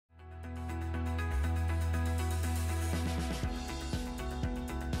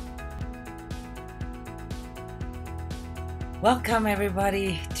Welcome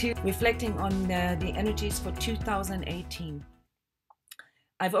everybody to reflecting on the energies for 2018.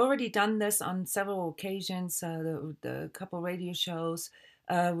 I've already done this on several occasions, the couple radio shows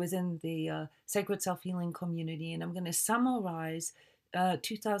within the Sacred Self-Healing community, and I'm going to summarize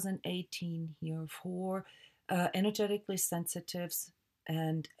 2018 here for energetically sensitives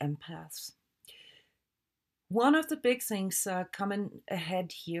and empaths. One of the big things coming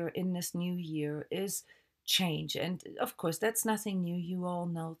ahead here in this new year is change. And of course, that's nothing new. You all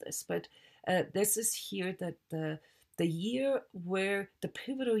know this. But this is here that the year where the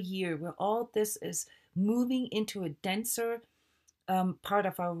pivotal year where all this is moving into a denser part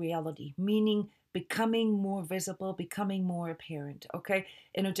of our reality, meaning becoming more visible, becoming more apparent. Okay,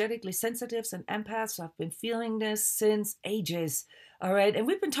 energetically sensitives and empaths have been feeling this since ages. All right, and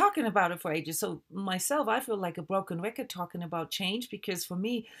we've been talking about it for ages. So myself, I feel like a broken record talking about change, because for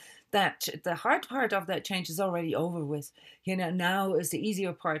me, that the hard part of that change is already over with. Now is the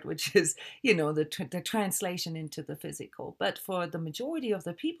easier part, which is the translation into the physical. But for the majority of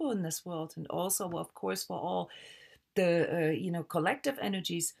the people in this world, and also of course for all the collective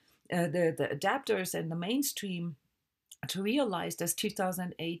energies, the adapters and the mainstream, to realize that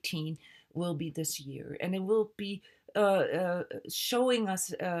 2018 will be this year, and it will be showing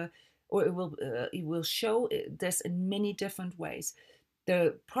us, or it will show this in many different ways.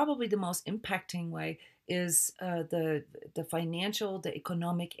 Probably the most impacting way is the financial, the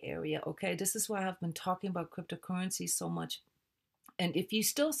economic area. Okay, this is why I've been talking about cryptocurrency so much. And if you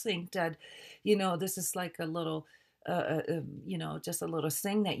still think that, this is like a little just a little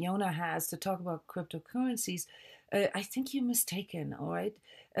thing that Jona has to talk about cryptocurrencies, I think you're mistaken, all right?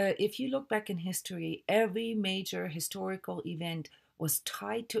 If you look back in history, every major historical event was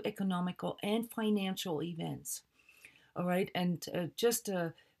tied to economical and financial events, all right? And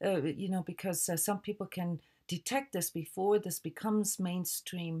because some people can detect this before this becomes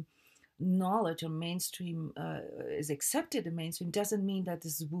mainstream knowledge, or mainstream is accepted in mainstream, doesn't mean that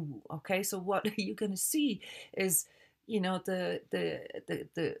this is woo. Okay, so what you're going to see is the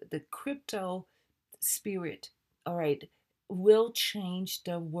crypto spirit, all right, will change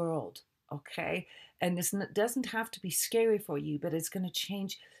the world. Okay, and this doesn't have to be scary for you, but it's going to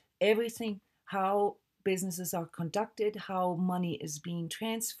change everything, how businesses are conducted, how money is being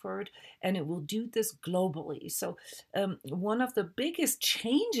transferred, and it will do this globally. So one of the biggest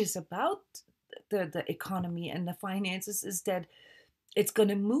changes about the economy and the finances is that it's going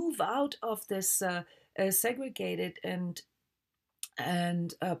to move out of this segregated and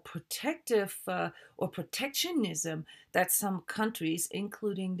protective or protectionism that some countries,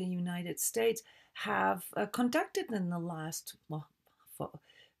 including the United States, have conducted in the last,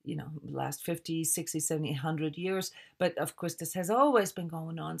 last 50, 60, 70, 100 years. But of course, this has always been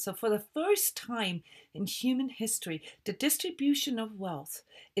going on. So for the first time in human history, the distribution of wealth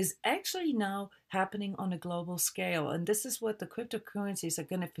is actually now happening on a global scale. And this is what the cryptocurrencies are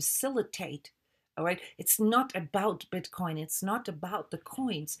going to facilitate. All right. It's not about Bitcoin. It's not about the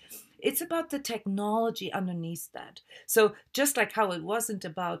coins. It's about the technology underneath that. So just like how it wasn't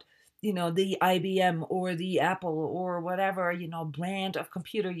about the IBM or the Apple or whatever, brand of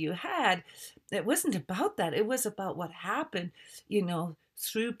computer you had, it wasn't about that. It was about what happened,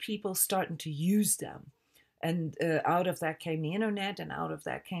 through people starting to use them. And out of that came the internet, and out of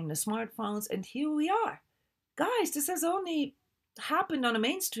that came the smartphones. And here we are. Guys, this has only happened on a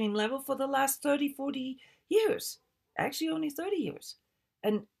mainstream level for the last 30, 40 years. Actually, only 30 years.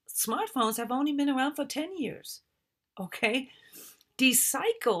 And smartphones have only been around for 10 years. Okay? These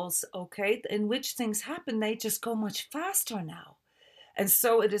cycles, okay, in which things happen, they just go much faster now. And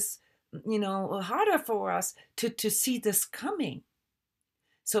so it is, harder for us to see this coming.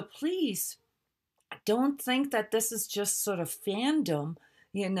 So please don't think that this is just sort of fandom,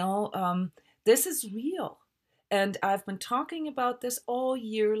 this is real. And I've been talking about this all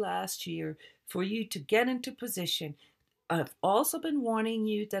year last year for you to get into position. I've also been warning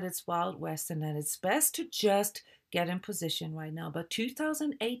you that it's Wild West and that it's best to just get in position right now. But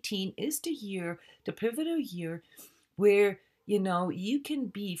 2018 is the year, the pivotal year, where you can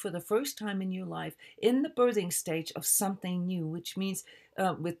be, for the first time in your life, in the birthing stage of something new, which means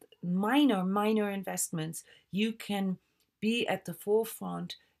with minor investments, you can be at the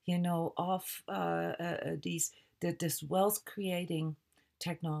forefront, of this wealth creating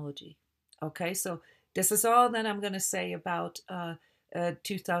technology. Okay, so this is all that I'm going to say about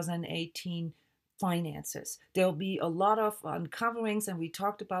 2018 finances. There'll be a lot of uncoverings, and we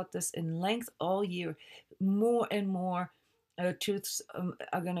talked about this in length all year. More and more truths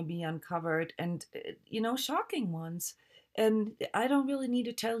are going to be uncovered, and shocking ones. And I don't really need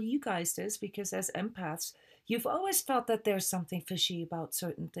to tell you guys this, because as empaths, you've always felt that there's something fishy about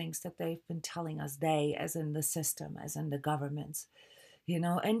certain things that they've been telling us, they, as in the system, as in the governments,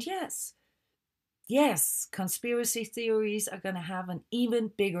 and yes, conspiracy theories are going to have an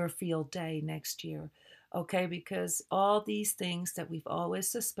even bigger field day next year. Okay, because all these things that we've always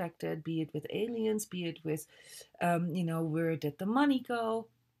suspected, be it with aliens, be it with, where did the money go,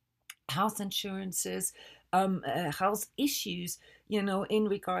 health insurances, health issues, in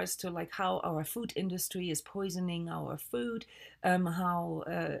regards to like how our food industry is poisoning our food, how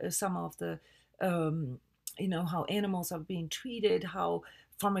some of the, how animals are being treated, how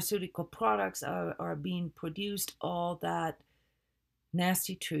pharmaceutical products are being produced, all that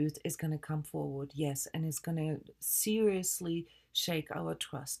nasty truth is going to come forward, yes, and it's going to seriously shake our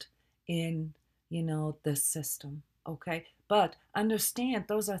trust in, the system. Okay, but understand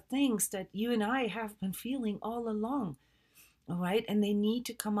those are things that you and I have been feeling all along. All right, and they need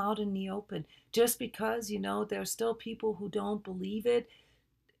to come out in the open. Just because there's still people who don't believe it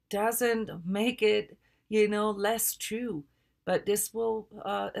doesn't make it less true. But this will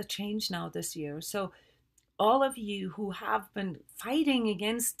change now this year. So all of you who have been fighting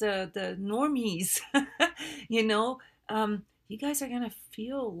against the normies, you know, you guys are going to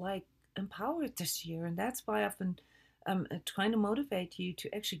feel like empowered this year. And that's why I've been trying to motivate you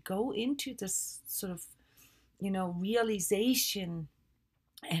to actually go into this sort of, realization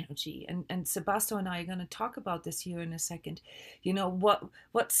energy. And Sebastian and I are going to talk about this here in a second.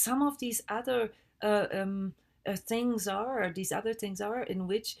 What some of these other things are, these other things are in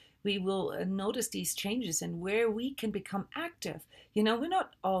which we will notice these changes and where we can become active. We're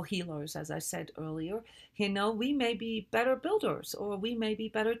not all healers, as I said earlier. We may be better builders, or we may be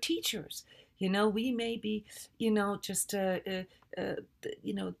better teachers. We may be, just,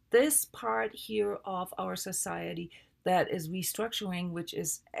 this part here of our society that is restructuring, which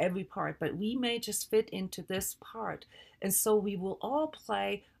is every part, but we may just fit into this part. And so we will all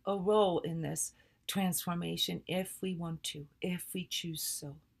play a role in this transformation if we want to, if we choose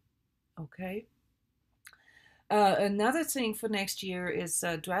so. Okay. Another thing for next year is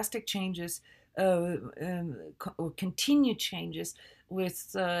drastic changes, or continued changes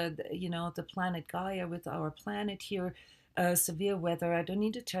with, the planet Gaia, with our planet here. Severe weather. I don't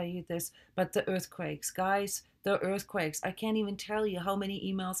need to tell you this, but the earthquakes, guys, the earthquakes. I can't even tell you how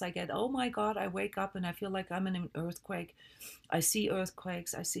many emails I get. Oh my God, I wake up and I feel like I'm in an earthquake. I see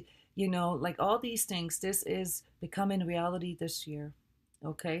earthquakes. I see, like all these things. This is becoming reality this year.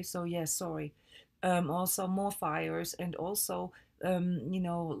 Okay, so yes, sorry. Also more fires, and also,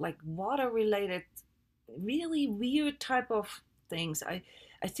 like water related, really weird type of things. I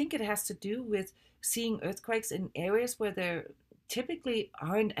think it has to do with seeing earthquakes in areas where there typically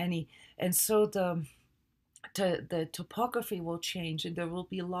aren't any, and so the topography will change, and there will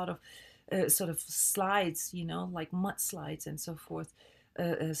be a lot of sort of slides, like mudslides and so forth,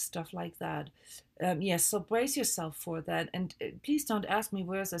 stuff like that. Yes, so brace yourself for that, and please don't ask me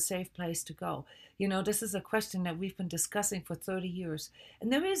where's a safe place to go. This is a question that we've been discussing for 30 years,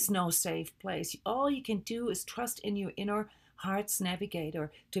 and there is no safe place. All you can do is trust in your inner heart's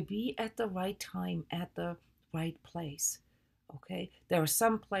navigator to be at the right time, at the right place. Okay, there are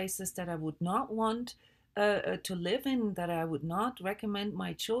some places that I would not want to live in, that I would not recommend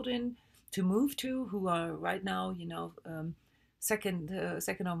my children to move to, who are right now, second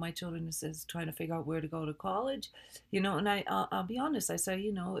of my children is trying to figure out where to go to college, and I'll be honest, I say,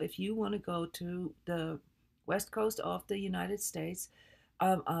 if you want to go to the west coast of the United States,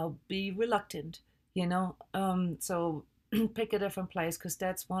 I'll be reluctant, so pick a different place, because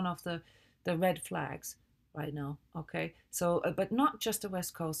that's one of the red flags right now. Okay, so but not just the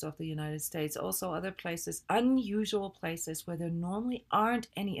west coast of the United States, also other places, unusual places where there normally aren't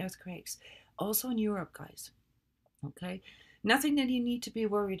any earthquakes, also in Europe, guys. Okay, nothing that you need to be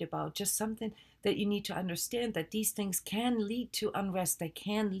worried about, just something that you need to understand, that these things can lead to unrest, they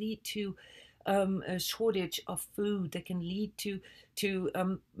can lead to a shortage of food, that can lead to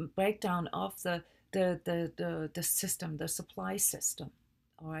breakdown of the system, the supply system.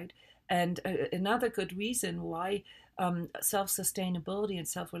 All right, and another good reason why self-sustainability and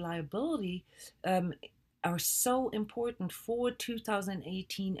self-reliability are so important for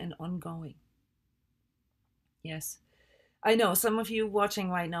 2018 and ongoing. Yes, I know some of you watching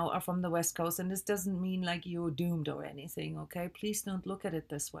right now are from the West Coast, and this doesn't mean like you're doomed or anything, okay? Please don't look at it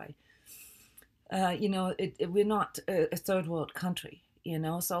this way. We're not a third world country,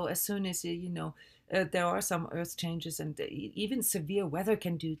 so as soon as there are some earth changes, and even severe weather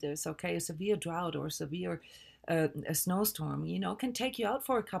can do this, okay? A severe drought or severe a snowstorm, can take you out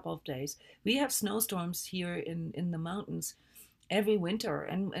for a couple of days. We have snowstorms here in the mountains, every winter,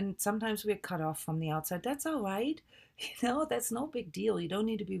 and sometimes we're cut off from the outside. That's all right. That's no big deal. You don't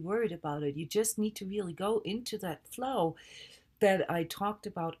need to be worried about it. You just need to really go into that flow that I talked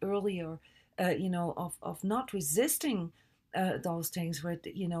about earlier, of not resisting those things, but,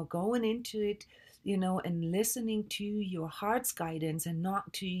 going into it, and listening to your heart's guidance and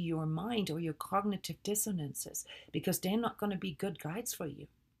not to your mind or your cognitive dissonances, because they're not going to be good guides for you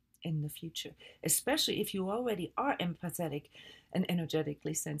in the future, especially if you already are empathetic and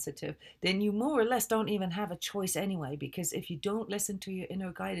energetically sensitive. Then you more or less don't even have a choice anyway, because if you don't listen to your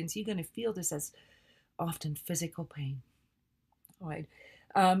inner guidance, you're going to feel this as often physical pain. All right.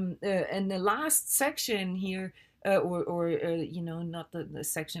 And the last section here, not the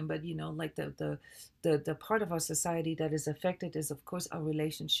section, but, like the part of our society that is affected is, of course, our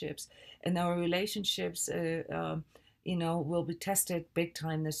relationships. And our relationships, will be tested big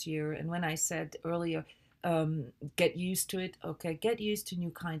time this year. And when I said earlier, get used to it, okay, get used to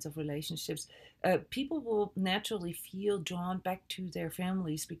new kinds of relationships. People will naturally feel drawn back to their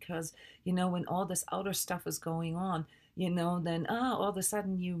families because, when all this outer stuff is going on, then all of a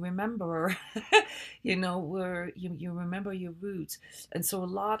sudden you remember, where you remember your roots. And so a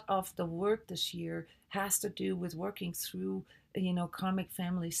lot of the work this year has to do with working through, karmic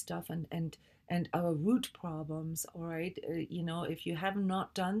family stuff and our root problems. All right. If you have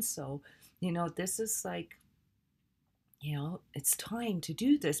not done so, this is like, it's time to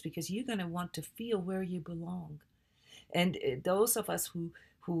do this because you're going to want to feel where you belong. And those of us who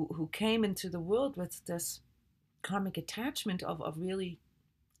came into the world with this karmic attachment of really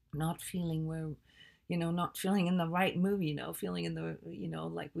not feeling where, not feeling in the right mood, feeling in the,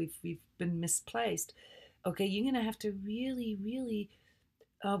 like we've been misplaced. Okay, you're gonna have to really, really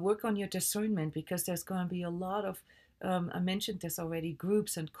work on your discernment, because there's going to be a lot of I mentioned this already,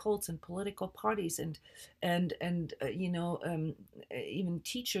 groups and cults and political parties and even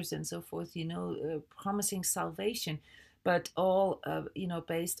teachers and so forth, promising salvation, but all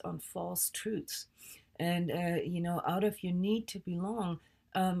based on false truths. And out of your need to belong,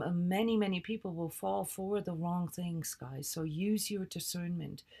 many people will fall for the wrong things, guys. So use your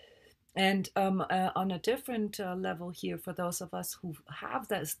discernment. And on a different level here, for those of us who have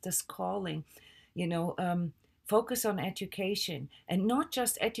this calling, focus on education, and not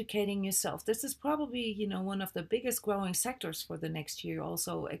just educating yourself. This is probably, one of the biggest growing sectors for the next year,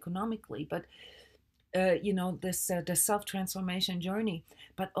 also economically. But this the self-transformation journey,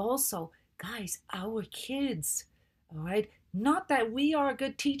 but also, guys, our kids. All right, not that we are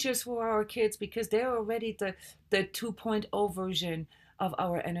good teachers for our kids, because they're already the 2.0 version of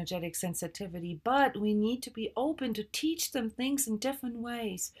our energetic sensitivity, but we need to be open to teach them things in different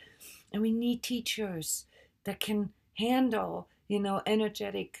ways. And we need teachers that can handle,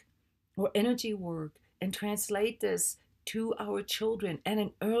 energetic or energy work and translate this to our children at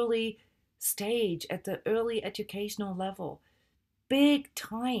an early stage, at the early educational level. Big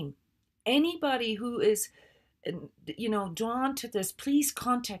time. Anybody who is, drawn to this, please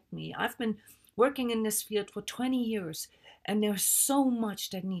contact me. I've been working in this field for 20 years, and there's so much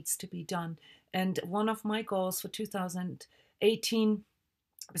that needs to be done. And one of my goals for 2018,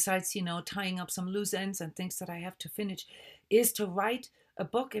 besides, tying up some loose ends and things that I have to finish, is to write a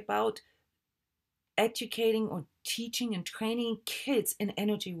book about educating or teaching and training kids in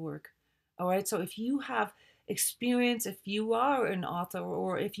energy work. All right. So if you have experience, if you are an author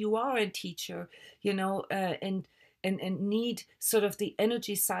or if you are a teacher, and need sort of the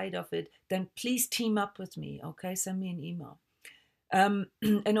energy side of it, then please team up with me. Okay. Send me an email.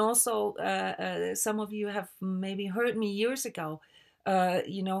 And also, some of you have maybe heard me years ago,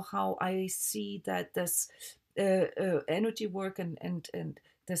 how I see that this energy work and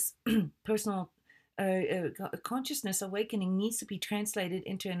this personal consciousness awakening needs to be translated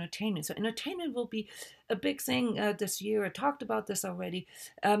into entertainment. So entertainment will be a big thing this year. I talked about this already.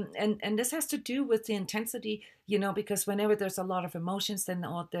 And this has to do with the intensity, because whenever there's a lot of emotions, then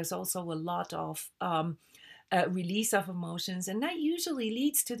there's also a lot of release of emotions. And that usually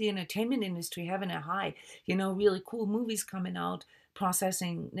leads to the entertainment industry having a high, really cool movies coming out,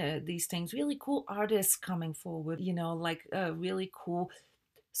 processing these things, really cool artists coming forward, like really cool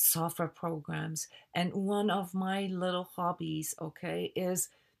software programs. And one of my little hobbies, okay, is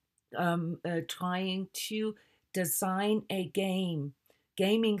trying to design a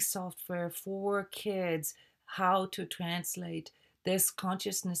gaming software for kids, how to translate this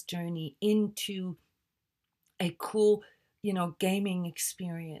consciousness journey into a cool, gaming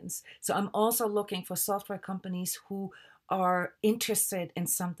experience. So I'm also looking for software companies who are interested in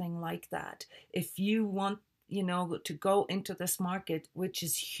something like that. If you want, to go into this market, which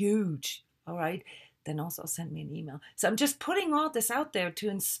is huge, all right, then also send me an email. So I'm just putting all this out there to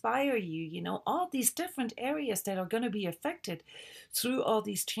inspire you, all these different areas that are going to be affected through all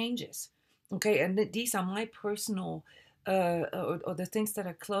these changes. Okay, and these are my personal or the things that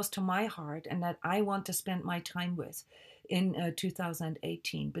are close to my heart and that I want to spend my time with in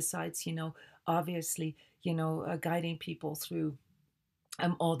 2018. Besides, obviously, guiding people through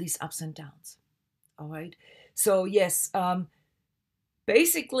all these ups and downs. All right. So yes,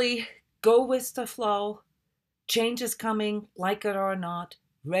 basically, go with the flow. Change is coming, like it or not,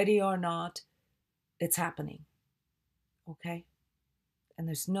 ready or not, it's happening. Okay? And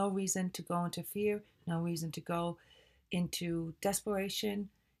there's no reason to go into fear, no reason to go into desperation.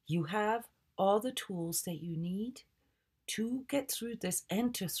 You have all the tools that you need to get through this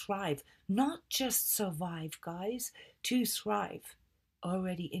and to thrive. Not just survive, guys, to thrive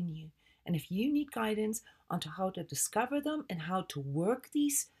already in you. And if you need guidance onto how to discover them and how to work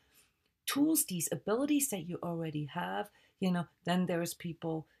these tools, these abilities that you already have, then there's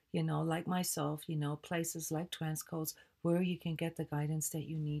people, like myself, places like transCODES where you can get the guidance that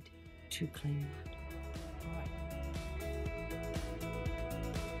you need to claim that.